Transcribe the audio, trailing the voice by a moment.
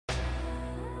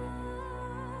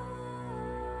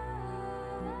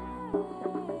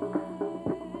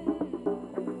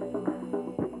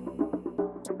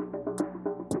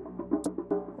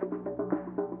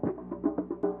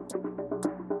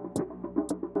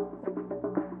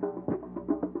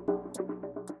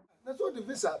What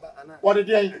the visa? What did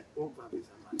they?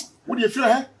 What do you feel?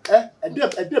 A dear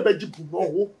Bejipu,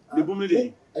 no, the boom, a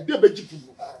dear Bejipu.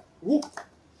 Who?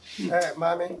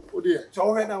 Mammy, oh dear,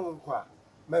 so when I won't cry.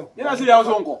 You know, I was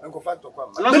uncle. Uncle Fat to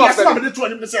come. I'm not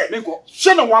going to say,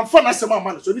 Shannon, one fun as a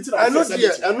man, so it's I know,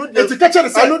 dear, I know, to catch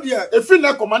it. I know, dear, a free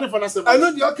like command for us. I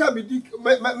know, the can be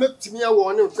to me. I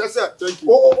want you, thank you.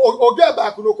 Or get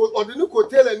back, or the new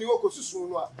hotel and you go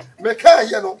soon. Make her,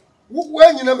 you know,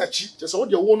 when you never cheat, just all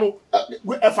your one,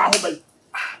 if I'm away.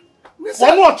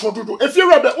 One more to do. If you're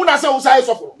a when I say, I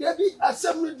suffer, there be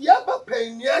assembly the upper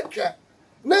pain, yaka.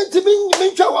 90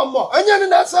 minutes, one more, and then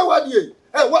that's how you.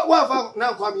 Hey, what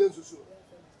now coming into soon?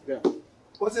 Yeah.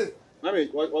 What's it? I mean,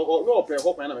 no, pay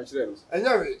hope and I'm sure.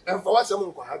 And for what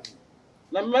someone could have you.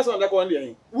 Now, mess on that one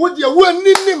day. Would you win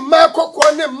him, Marco,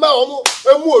 Corner, Mao,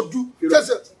 and Modu?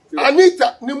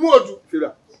 Anita, Nimodu.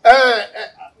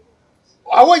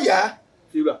 Awoyaa,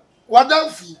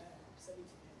 Gyamfi.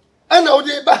 And now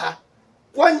they bah.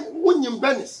 One wouldn't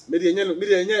Bernice.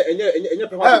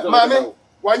 Mammy,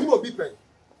 why you will be paying?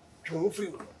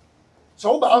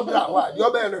 So about that,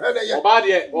 you're better than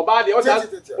Obadi,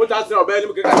 what that's your bed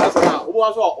looking at us now. Who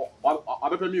was all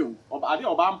of a premium? Obadi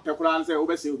or Bam Peculan say,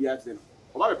 Obesi will be accident.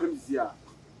 About a premise here.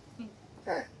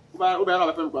 About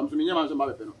a comes to me,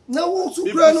 no,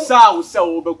 South,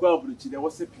 so over 12, there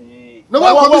was a pain. No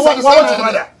one will be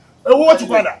satisfied. What to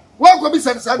find out? What will be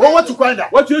satisfied? What to find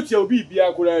out? What you tell me, be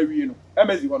a good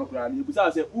Amazing one of Rani,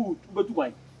 besides, ooh, but to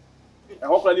wine. I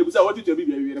hope I was what you tell me,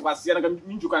 and was Siena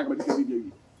mean to kind of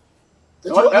baby. I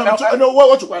know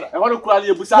what to find out. I want to cry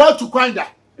you, what to find out.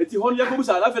 It's the only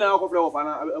Yakuza laughing out of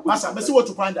Love. Massa, let's see what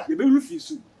to find out. You may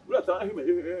refuse. We'll tell him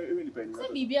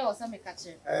independent. Maybe I was some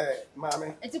catcher.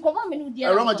 Mammy, it's a common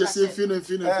dear. I just say, feeling,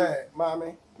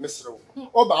 Mammy, Mr.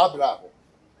 Oba Bravo.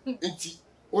 Inti,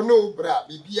 oh no, Bra,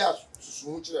 be as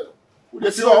soon.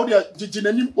 Yes, you are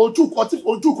the or two quarters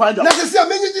or two kind of. Let's say,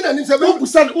 many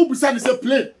Ubusan is a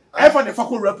plane. I find a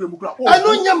fucking rap. I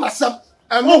know Yamasa.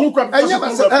 I know who can. I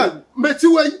never met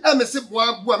you. I'm a sip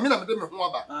one woman. I'm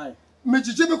a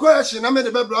Major question. I made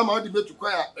a baby. I'm out to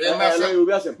cry.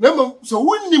 No, so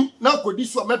wouldn't him now could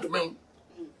this one met me?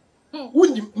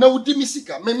 Wouldn't him now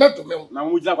Dimisika? May not me. Now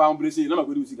would you have to say, no,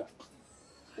 good Sika.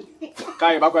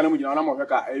 Kai back when I'm a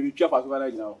car. I will chop as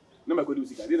well now. No, good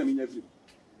Sika. Didn't mean everything.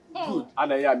 Good.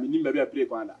 And I am in maybe a play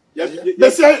corner. They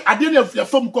say I didn't have your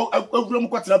phone call a room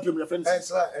cut up with your friends.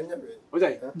 Was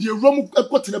I? The room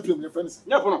cut up with your friends.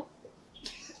 No,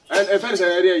 and a friend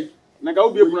area.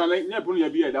 Nagao be a never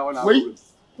be down.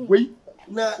 Wait,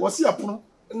 what's your point?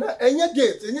 And your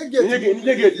gate,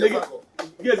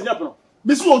 Yes, Japan.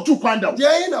 Miss Wall to find out.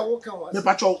 Yeah, I walk out. The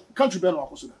patrol country banner.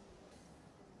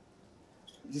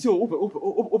 This is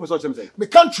open something. The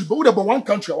country, but about one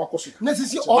country, our course.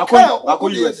 Necessary,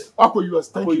 US. US.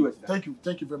 Thank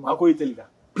you very much.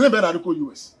 Play Benadico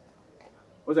US.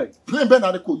 What's that? Play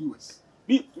Benadico US.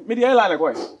 Me the airline,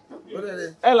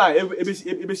 airline,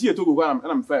 ABC Togo, and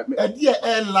I'm fair. A dear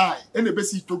airline, and a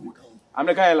basic Togo.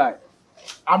 America airline.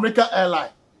 America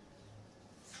airline.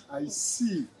 I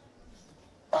see.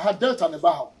 I had Delta on the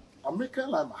bow. American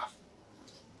airline.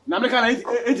 American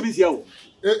HBCO.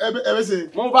 Everything.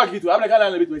 More back to American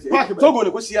airline. Togo,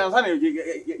 the Cosia and Sunny,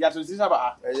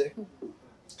 Yasaba.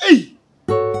 Hey!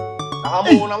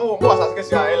 I'm more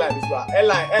as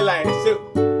airline. Airline, still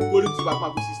going to back my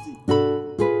 16.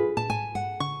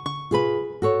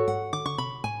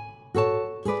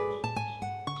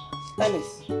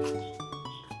 Bernice,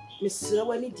 Miss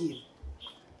Rawani deal.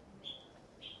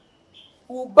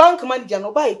 Who bank manager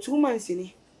no buy 2 months in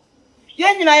it.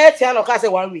 Yen I tell no case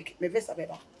 1 week, me vesa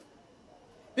beba.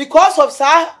 Because of sir,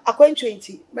 I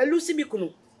 20, me Lucy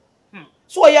Bikuno.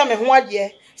 So I am a one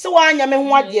year, so I am a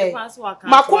 1 year.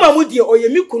 Makuma Mudi or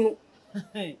Yemikuno.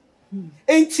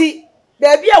 Ain't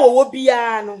baby, I will be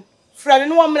no friend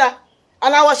no one, and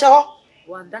I was a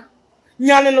wonder.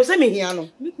 Nyane no se me hia no.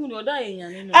 Miku no da ye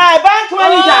nyane no. Bank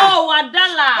manager. Oh,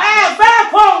 wadala.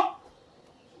 Back home.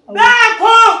 Back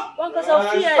home. Wonka so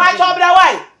fear. Ba chobra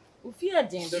why? O fear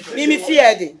den. Me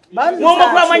fear den. No mo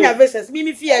kwa manya verses.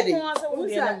 Me fear den.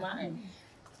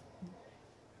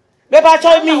 Me ba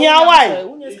chob me hia why?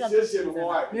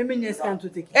 Me nyes can to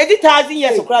take. 80,000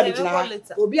 years to crowd na.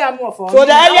 Obi am for. So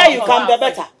the earlier you come the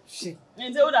better. Shit.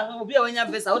 Nze oda obi a wanya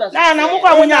verse oda. Na mo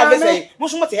kwa wanya verse. Mo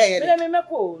so mo te here. Me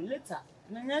meko later.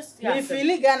 Me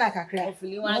feel Ghana kakra. Me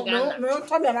feel one Ghana. Me on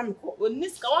top na me ko.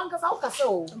 Bernice ka wan kasa o kasa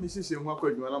o. Me sisi ho akwa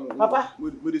adwuma na mo. Papa,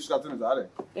 mo di suka tun za ale.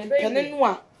 Pene no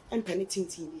a, empene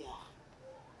tintin bia.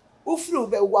 O furu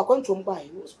be wo akwantom bai.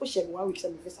 O special 1 week say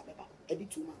me visa beba. E be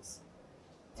 2 months.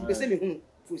 Ti be say me hu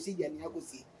procedure ni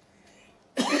agosi.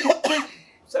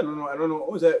 Say no, I don't know.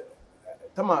 O say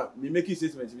Tama me make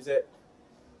statement we say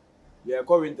yeah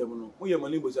call rent no we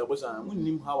money bosa we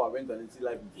nim how rent and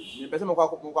life me person me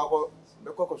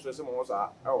kwa stress mo so ah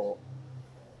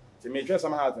ti me twa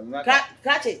some heart na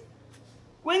Krache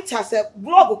winter say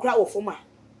blog kra wo foma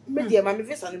me dey ma me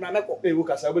visa no ma meko eh wo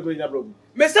kasa obeto nya blog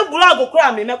me say blog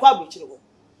kra me meko abuchire go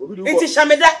enti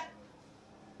shameda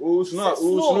o suna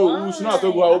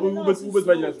to go obeto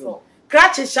ba nya suna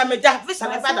Krache shameda visa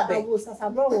na bada be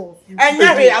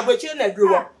enya he abuchire na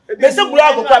duro me say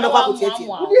blog kra meko akutieti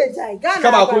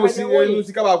sika ba ko si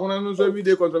sika ba ko na so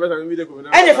everyday controversial everyday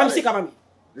controversial ene fam sika mami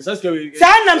saske we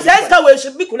sanam saska we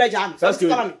should be kula jam saske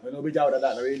we no be jawo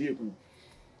da na we die kunu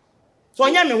so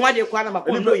nya me hwade kwa na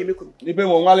makondo ye mekunu ni be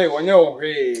won wale wonye won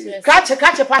hwe Krache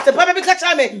pate papa bi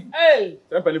kacha me eh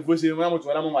tempa ni fosi ma mutu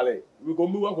na mo wale we ko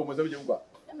mu wa ko mo se je ngwa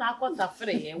na akota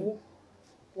frɛ yɛ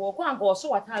wo kwa nko so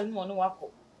wata no no wakɔ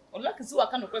ɔlɔki si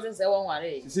waka no kɔse sɛ wɔn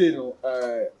ware see no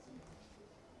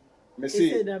me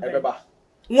see ebeba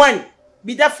one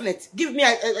be definite give me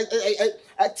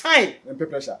a time and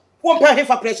pressure won pay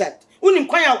for pressure unim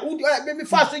kwanya me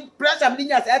fast pressure me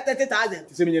nya 30,000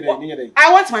 say me nye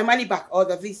I want my money back or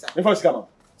the visa me first come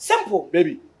simple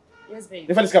baby yes baby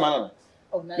me first come na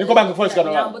oh no me go bank first come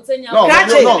no no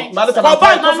madam go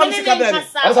bank for first come na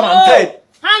that's I'm tired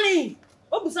honey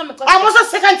obusa me I'm also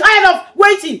sick and tired of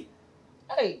waiting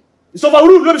hey it's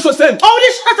overruled no be so send oh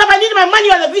this shut up I need my money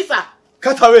or the visa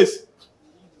cut away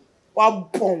wa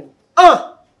bon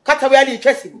cut away the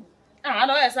interesting I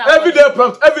know yes every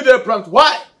day prompt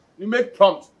why you make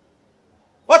prompt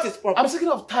what is problem I'm sick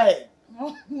of tired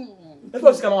let's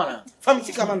go see come on family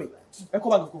sick mama e ko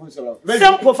bank ko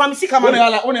simple family sick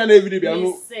mama one na every day bia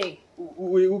no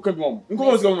we can be mom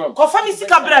nko go mom ko family sick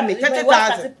bra me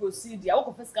 30,000 procedure wo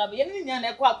ko fiscal be yen nya na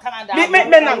e ko Canada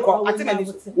me nanko atemani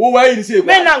so wo wa yi say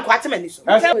me nanko atemani so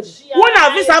wona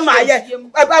visa ma ye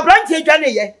abranti adwane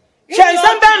ye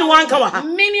Shensan ben wan ka wa ha.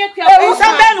 Mimi akwa.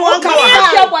 Shensan ben wan ka wa ha.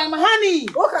 Mimi akwa ma honey.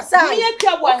 O kasa. Mimi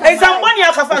akwa. Shensan boni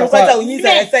akafa no kwata onyi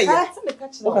say ye.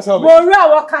 O kasa. Mora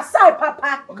wo kasa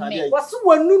papa. Wo so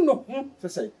wonu no.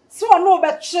 Say. So no be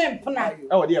chimp na. E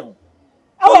wo de ho.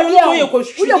 Oh, you go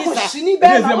shini be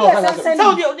na. So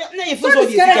na you feel so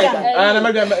dey sika. Ah na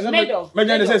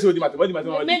me say so di matter. What di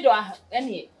matter? Me do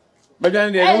any.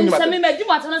 Majani dey no ni matter. Me meji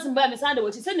matter na simba me sande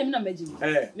wo chi say nem na meji.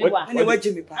 Me wa. Ene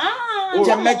waji me pa.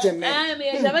 Jemme.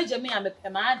 Me jemme a me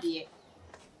pema ade.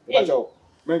 Bacho.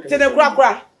 Tene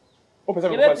kura. O pesa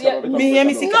me first. Me hear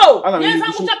me sika. No. Yes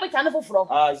am kucha picture na foforo.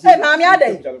 Eh maami ade.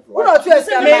 Wo to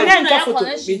eska me na nka photo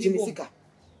me jimi sika.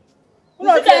 Wo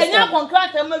to enya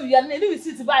contract am wi ya na ni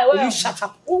receipt buy we. You shut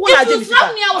up. Wo na jimi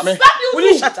sika. Will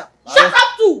you shut up? Shut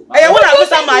up too. Eh wo na go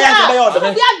sa ma ya nka be order.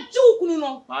 Bi aju kunu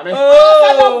no. Mame.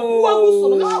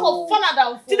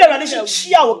 Ti de rani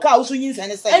shia wo ka wo so yin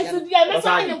sane sai. Enti dia me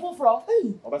sa anya foforo.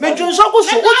 Me junso ko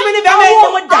so. Wo ti me ni be ma e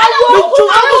da. Me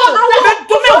junso ko so. Me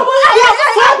do me.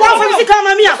 Wa fa sika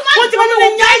ma mi a. Wo ti me ni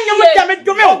nya nya mo da me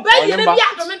do me. Be ye be bia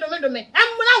do me.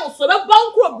 Amuna wo so be bon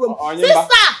kro brom.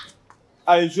 Sister.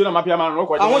 Ai jura ma pia ma no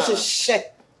ko. Awon se she.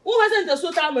 Wo ha se nte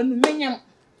so ta ma nu menyam.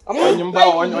 Onyimba.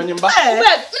 Be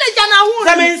me ja na hu.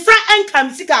 Se me nsa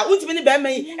enkam sika. Wo ti me ni be ma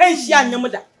yi enhia nyam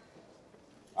da.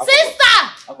 Sister.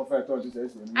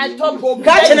 I told you.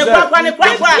 Catch ne kwa ne kwa.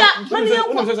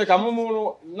 Unu se ka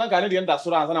mumu na ka ne de nda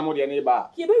soro ansa na mo de ne ba.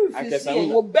 Akesa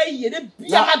wo be ye de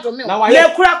bia ma do me. Na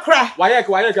Le kura. Waye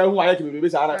ka hu waye ka bebe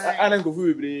sa ana nkofu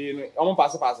bebre no. Omo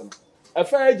pass no. E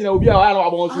fa gina obi a wa na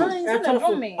abon so.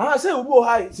 Say obi o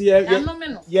ha si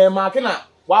ye ma ke na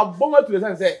wa bon atu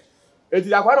le say eti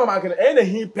akwa na ma ke na e na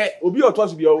hi pe obi o to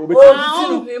so bi o be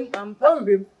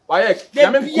ti. Waye ya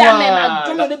me kwa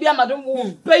tumo de bia madom wo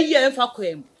be ye mfa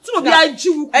kwam tumo bia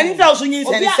jiwu eni ta so yin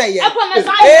sene say ye akwa me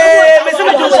sa me se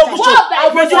me jo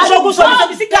so ku so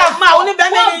me sika ma oni be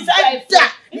me yin say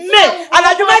da me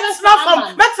anaju met snap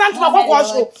to akwa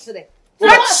so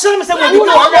met shiri me se mo bi wo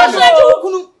jiwu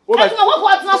kunu akwa wo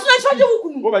kwa tna so na jiwu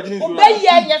kunu wo ba jini be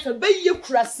ye nya fe be ye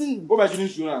kurasin wo ba jini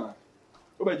su na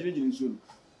wo ba jini su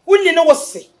wonni no wo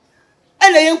se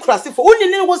ena yen kurase fo wonni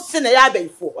ne wo se na ya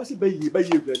abaifo o si ba yi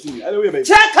kurase ala we ba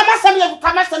che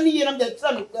kama sam ni yenam de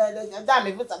tram da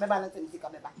me vita me ba na tem sika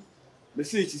me ba me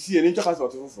se chi si ene ncha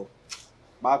passport fofo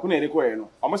ba ko na ene ko ye no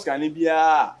o mo sika ne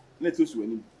bia na to su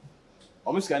ani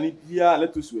o mo sika ne bia na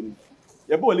to su ani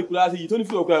ye bo ni kula se yi to ni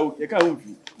fi o kula ye ka ho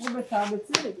mfi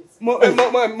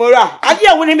mora ade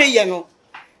a woni me ye no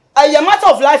a matter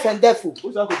of life and death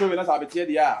o sa ko to we na sa betie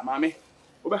dia maame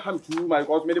obe ham tu my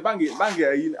cause me the bang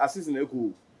yi assist na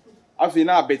eko afi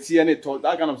na abetie na to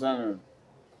that kind of thing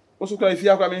o so kwa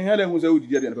ifia kwa me hele hu se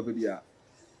udidi dia na papa bia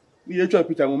ni ye twa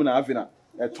picture mu na afi na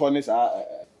e to ni sa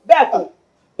beko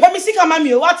pemisika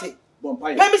mami o wate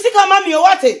Bompire. Let me see come mommy or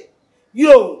what it?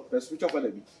 Yo. The switch off the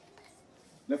bit.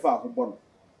 Never a bonnet.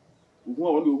 Who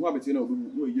want to have it in a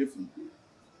year.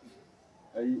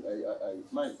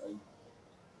 My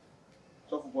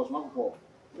so for not for.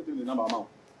 What is the number amount?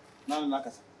 None like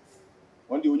us.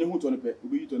 One day when you on a pet,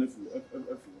 we eat on a few.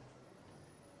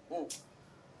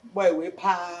 Boy, we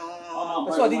pa.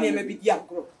 So the name may be young.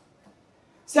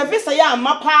 Service I am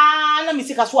my pa, let me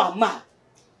see us one ma.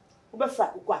 Over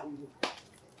fat, what?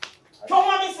 Come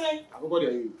on, Miss. I got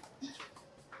it.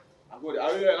 I got it. I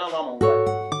really know.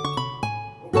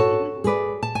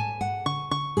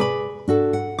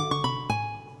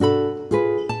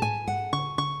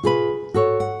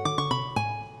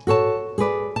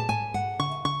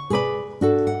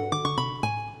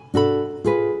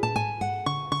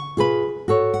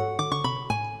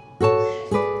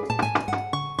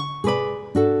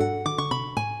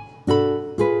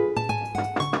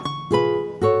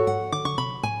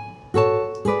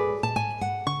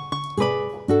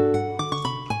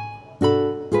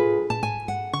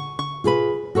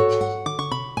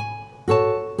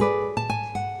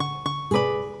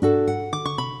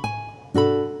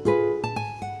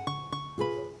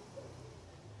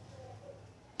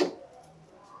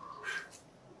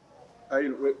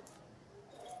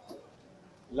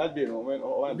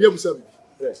 Obi ebusa bibi.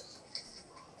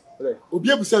 Obi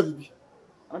ebusa bibi.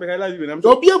 Ameka la bibi na.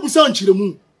 Obi ebusa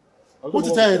nchiremu. What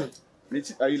is that?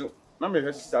 Na me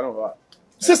hwe sister no ho.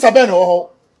 Sister Ben ho.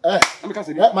 Ameka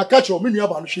se ma catch you me nua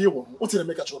ba no hwe wo. What is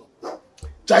make catch you?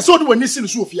 Jai so do wani si no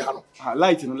so ofie ha no.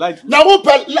 Light no light. Na wo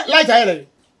light ayere.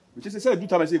 Me say do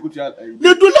time say ekutua.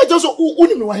 Ne do light so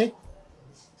uni me wa he.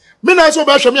 Me na so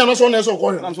ba hwe me na so na so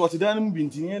ko he. Na so otidan mu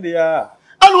bintini de ya.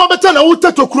 Ana wo beta na wo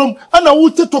tetokrom, ana wo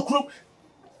tetokrom.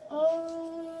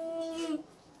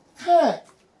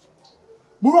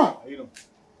 Mura.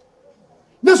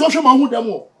 Ne so hwe ma hu dem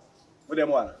o. Wo dem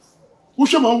wa na. Wo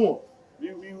hwe ma hu o.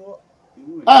 Mi ho.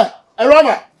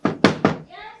 Eroma.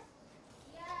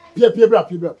 Pie bra.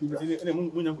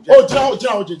 Oh,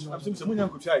 jina. Am se munya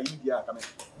nkutua yi bia ka me.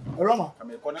 Eroma. Ka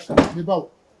me kona. Me ba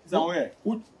wo. Is that where?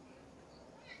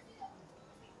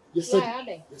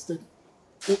 Yesterday.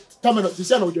 Come on, this is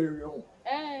not your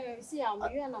see, I'm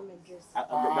you and I'm dress.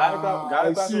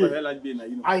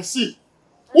 I see.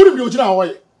 Wouldn't you know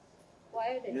why?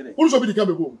 Why? Who's going to become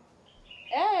a boom?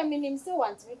 I mean, him still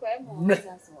wants me quite more.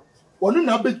 One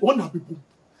happy boom.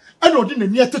 I know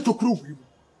didn't near to crew.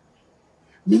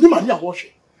 Minimum, I wash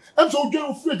it. I'm so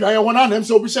afraid I want to,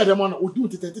 so beside them on would do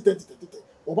it.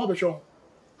 Or Baba Show.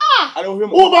 I don't hear.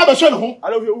 Oh, Baba Show. I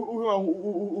don't hear.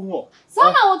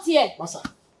 Some out here. Massa.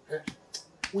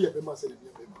 We have a master.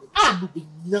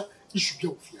 You should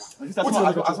go here.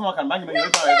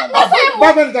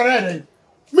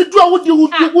 Me do what you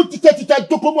would detect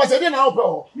to promote again. Now,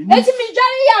 it's me,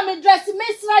 Johnny. I'm dressing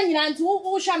Miss Ryan and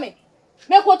who shall me.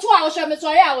 Make what 2 hours, I'm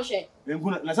sorry, I will share.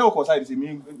 Let's go outside.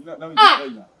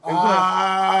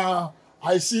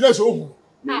 I see that's all.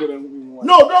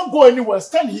 No, don't go anywhere.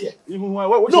 Stand here.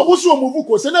 No, who's your move?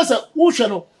 Because that's a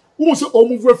ocean. Who's your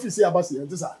move? If you about it,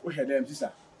 we had them,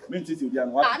 sister. Now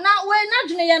we're not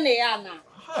doing any.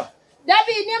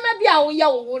 Debbie, never be our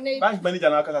young bank manager.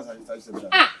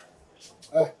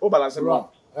 Oh, balance wrong.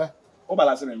 Oh,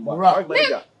 balance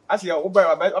wrong. I see you.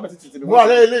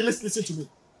 Listen to me.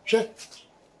 Check.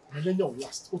 And then you're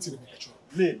last. What's in the picture?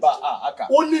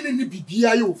 Only in the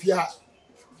BBI of ya.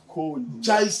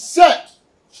 Jai said.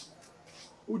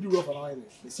 Who do you have an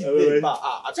island?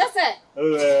 Just say.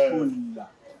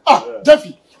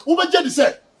 Gyamfi. Who be just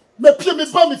say? Me pay me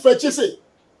pa me fetch say.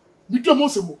 Me do mo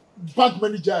se mo. Bank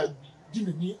manager.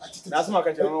 That's my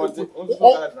catch.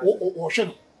 Oh,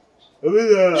 shano.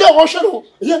 Yeah, what shano?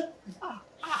 Yeah.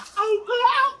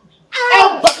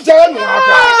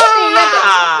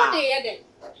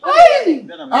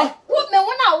 What me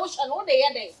when I wash and all the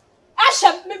other. I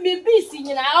shall be busy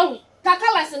in our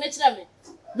Kakalas and Echame.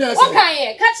 What can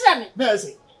you catch them? Nurse,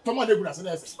 Thomas Negunas and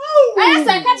nurse. I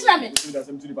said, catch them.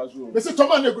 Mr.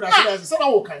 Thomas Negunas and son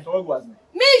of kind.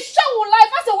 Me show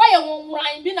life as a way I won't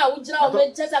rhyme, be now with General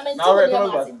Testament.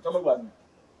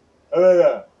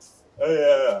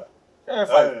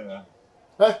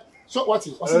 So what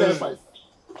is what's the 5?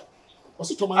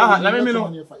 What's it Thomas? Let me know.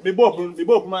 Me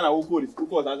both man I will call it. Who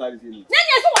calls that? Then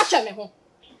yes, watch me home.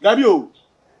 Gabio.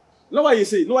 No why you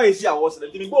say I was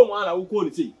the both man I will call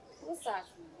it. What's that?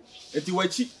 It's you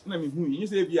cheap. Let me who you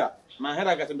say yeah. My head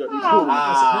I got to do. What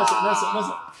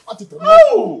it?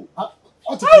 Oh!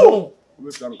 What it?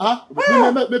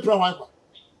 Me plan one.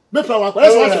 That's what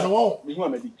I know. You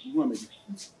want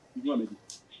me.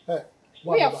 Hey.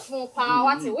 We have phone power.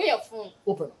 What's it? We have phone.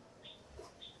 Open.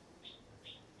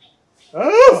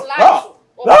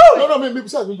 No, me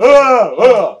besides.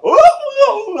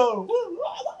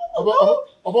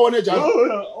 About one age.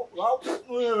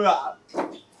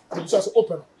 Just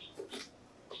open.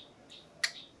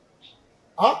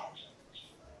 Huh?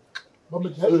 But me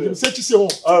say you say oh.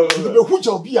 The who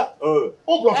job be ah. Oh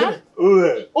block me.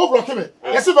 Oh block me.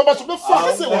 Yes, me ba so me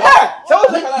fa say oh.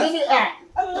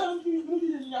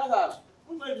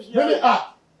 Me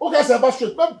okay, say ba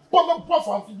straight. Me pop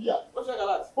for amphibia. What's that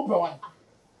galat? Open one.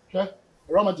 Okay?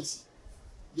 Ramajes.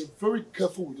 You're very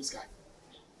careful with this guy.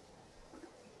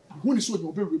 Who is so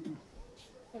you be repeat.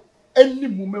 Any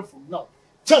moment from now,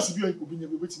 chance be you be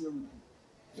waiting you.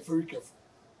 You're very careful.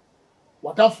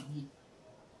 What that for you?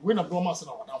 When a normal son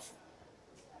what that for?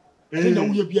 I think that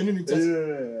we be any test.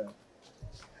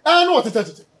 I know what it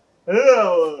is.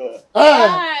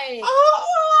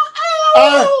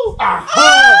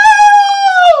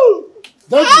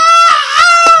 That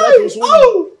was one.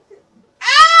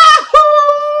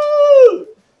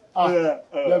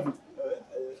 David.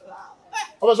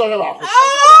 What's all about?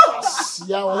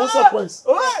 Yeah, what's up, Prince?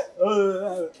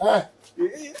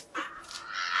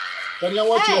 Can you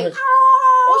watch it?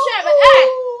 Oh, shut up. Hey!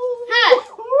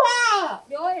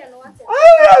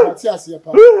 What's your see,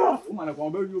 Papa? Woman, I'm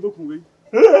going to go away.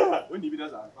 When you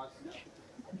does that.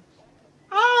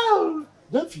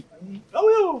 Gyamfi.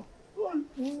 Oh,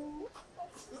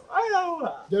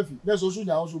 Gyamfi, there's also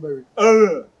now also very.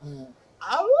 Oh,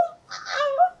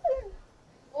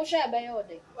 shut up, all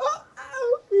day.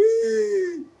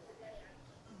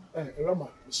 Rama,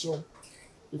 so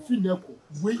if you never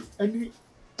wait any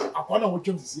upon our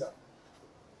chance this year.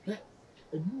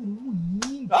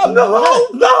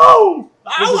 No!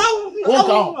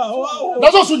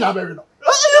 That's also not very no.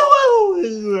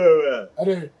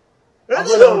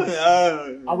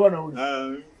 I'm going to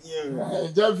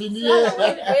Gyamfi.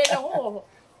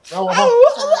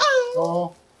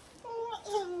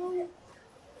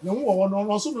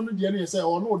 No, so no dey say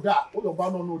oh no da, o your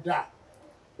ba no da.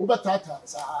 O be tata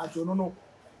sa ajo no.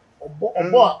 Obo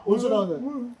o so na.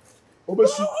 O be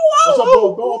su. O so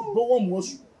bo mo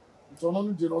su. So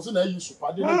no dey no so na yi su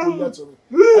pade no go yet to.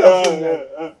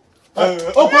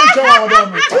 O ko nche wa da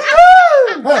me.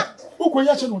 O ko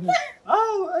ya che no dey.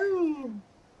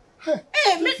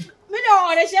 Me no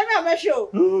ore she me show.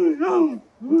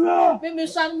 Me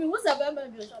san me who say be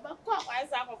me show. Ba kwa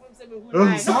sa ko say me who na.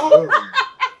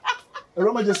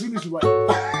 Roma just finished right.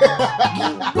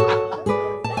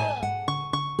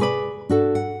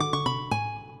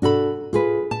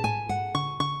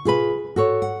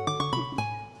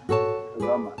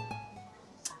 Roma.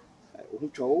 Who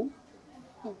chose?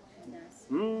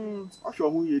 I show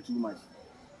who you too much.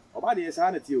 About the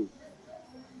sanity, you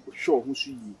show who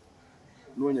see you.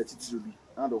 Knowing that it's ruby.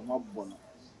 I don't want one.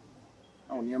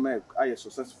 I only make I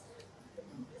successful.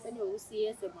 Send you see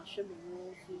as a machine.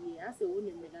 I say, only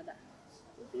another.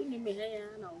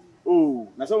 Oh,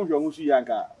 na some of your musu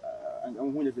yanka and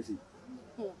who you see.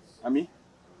 Ami?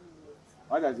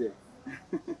 What does it?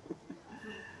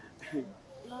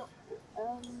 No,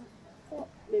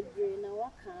 baby, now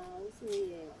what can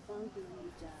say bank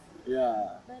manager?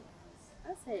 Yeah. But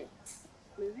I say,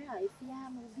 maybe if you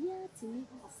have a beer to meet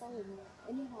a salon,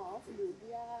 anyhow, you'll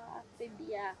be a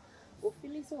baby, or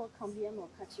feeling so come here or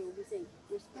catch you, we say,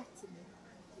 respect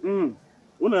me.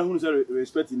 Who say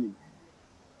respecting him?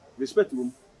 Respect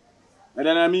him. And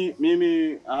then I mean,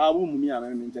 I have me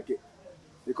and jacket.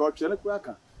 Because China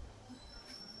Quaka.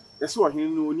 That's what he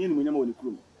knew near me. I'm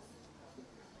crew.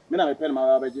 When I pen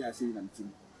my baby, I see them.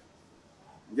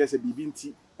 Just a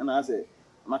BBT, and I say,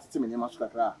 Master Timmy,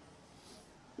 Mascatra.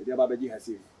 The baby has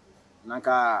seen.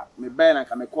 Nanka, me Ben, I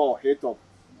can call head up,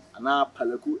 and now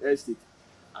Palaku Estate,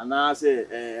 and I say,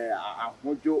 a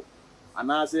mojo,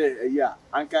 and I say, yeah,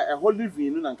 Anka, a whole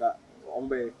living, Nanka, on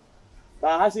bay.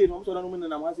 But I say, no, so I don't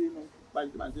mean I'm saying, no,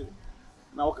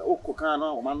 now,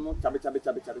 Okokana, man, chabi.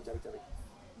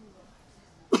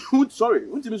 Sorry,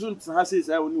 won't you soon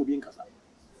say, I will know being Casa?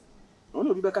 No,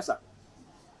 no, be back Casa.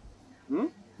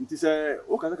 It is a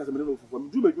Okaka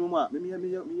from Juba, maybe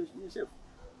chef.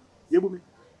 Yabumi.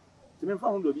 To me,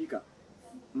 found the Vika.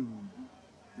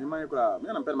 In my crowd,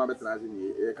 men and pen my better as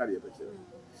in a carrier picture.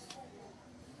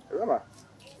 Remember?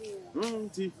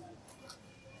 See.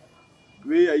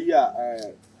 We are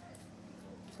here.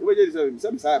 We just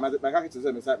some side, my package is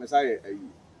a Messiah.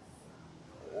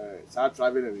 Start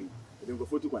traveling. They didn't go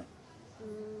for 2 coin.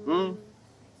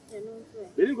 They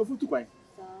didn't go for 2 coin.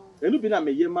 They don't be a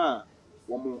Mayema,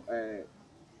 one more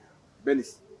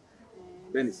Bernice.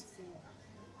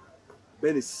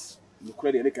 Bernice, you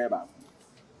credit any kind of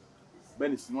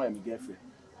Bernice, no, I'm a girlfriend.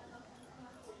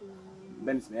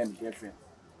 Bernice, I am a girlfriend.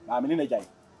 I'm in a guy.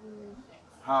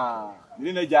 Ha,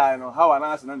 me na jai no, how an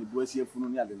answer na ni bo asie funu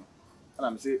ni ade no.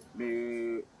 Ana me say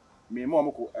me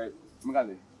mo ko me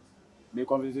kan me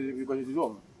compensation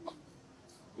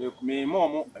me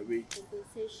mo we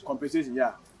compensation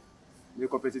ya. Me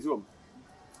compensation.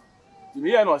 Ti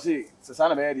me ya no say sesa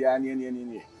na be dia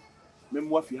ni me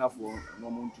mo afi hafo no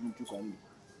mo ntu kan.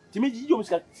 Ti me ji yo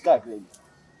sika grade.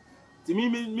 Ti me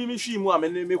hwi mu a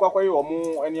me kwakwaye o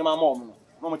mo enema ma o mo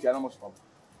no mo tia na mo stop.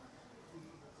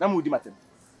 Na mo di matem.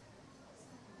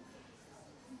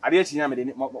 Ade chinya me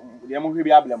de mo hwe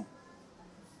bi ablem.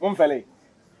 Mo mfele.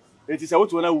 Eti se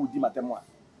wotu na wudi matem a.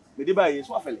 Me de ba ye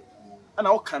so afele.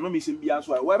 Ana wo kan no me sem bia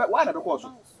so a. Wa na be ko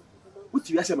so.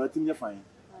 Wuti wi ase ma tim nya fan.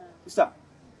 Sister.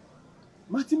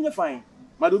 Ma tim nya fan.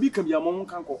 Ma do bi kan bia mo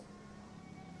kan ko.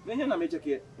 Nenya na me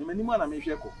cheke. Me ni mo na me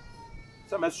hwe ko.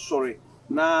 Say me sorry.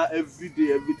 Na every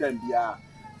day every time bia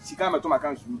sika me to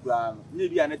makan su bra no. Nye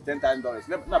bia ne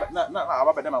 $10,000. Na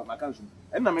aba be dem makan su.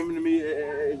 En na me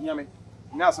hia me.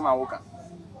 Nya asema wo ka.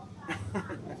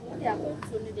 Yeah, go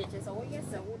to the church. So yes,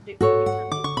 I would.